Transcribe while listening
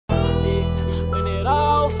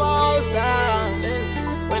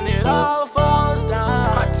it all falls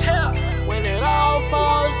down. Cartel. When it all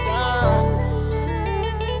falls down.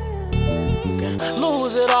 You can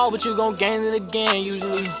lose it all, but you gon' gain it again.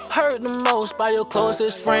 Usually hurt the most by your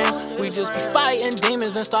closest friends. We just be fighting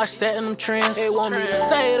demons and start setting them trends. They want me to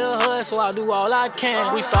say the hood, so I'll do all I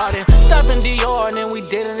can. We started stuffing Dior and then we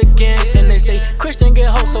did it again. And they say Christian get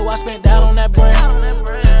hoes, so I spent that on that brand.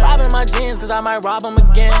 Robbing my jeans, cause I might rob them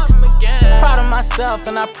again. Proud of myself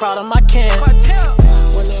and I'm proud of my kin.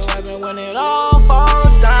 When it all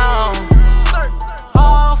falls down,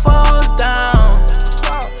 all falls down,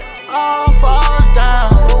 all falls down.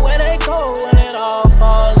 But where they go when it all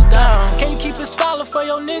falls down? Can you keep it solid for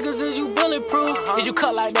your niggas? Is you bulletproof? Is you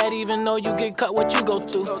cut like that even though you get cut what you go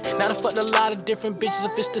through? Now I fucked a lot of different bitches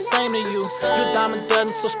if it's the same to you. Your diamond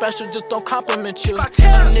doesn't so special, just don't compliment you.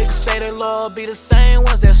 Them niggas say they love be the same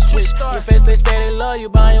ones that switch. Your face they say they love you,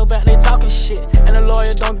 behind your back they talking shit. And the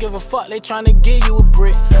lawyer don't give a fuck, they tryna give you a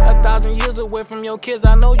brick. 1,000 years away from your kids,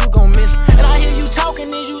 I know you gon' miss. And I hear you talking,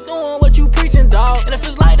 is you doing what you preaching, dawg? And if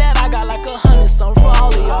it's like that, I got like 100 something for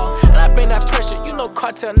all of y'all. And I bring that pressure, you know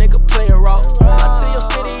Cartel nigga play it raw. I to your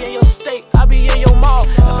city and your state, I be in your mall.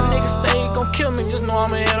 If a nigga say he gon' kill me, just know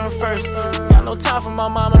I'ma hit him first. Got no time for my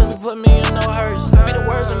mama to be put me in no hearse. Be the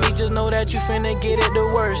words to me, just know that you finna get it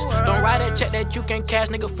the worst. Don't write that check that you can cash,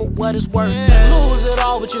 nigga, for what it's worth. Lose it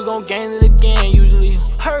all, but you gon' gain it again. Usually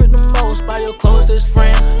hurt the most by your closest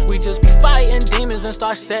friends. We just be fighting demons and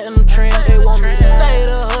start setting them trends. They want me to say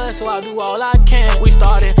the hood, so I'll do all I can. We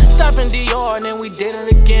started stuffing Dior and then we did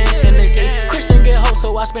it again. And they say Christian get hoes,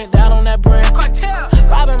 so I spent that on that brand.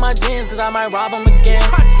 Robbing my jeans, cause I might rob them again.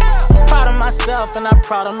 Proud of myself and I'm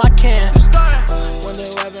proud of my kin.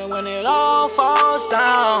 When it all falls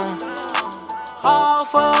down, all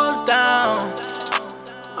falls down,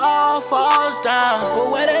 all falls down.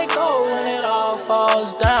 But where they go when it all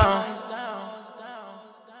falls down?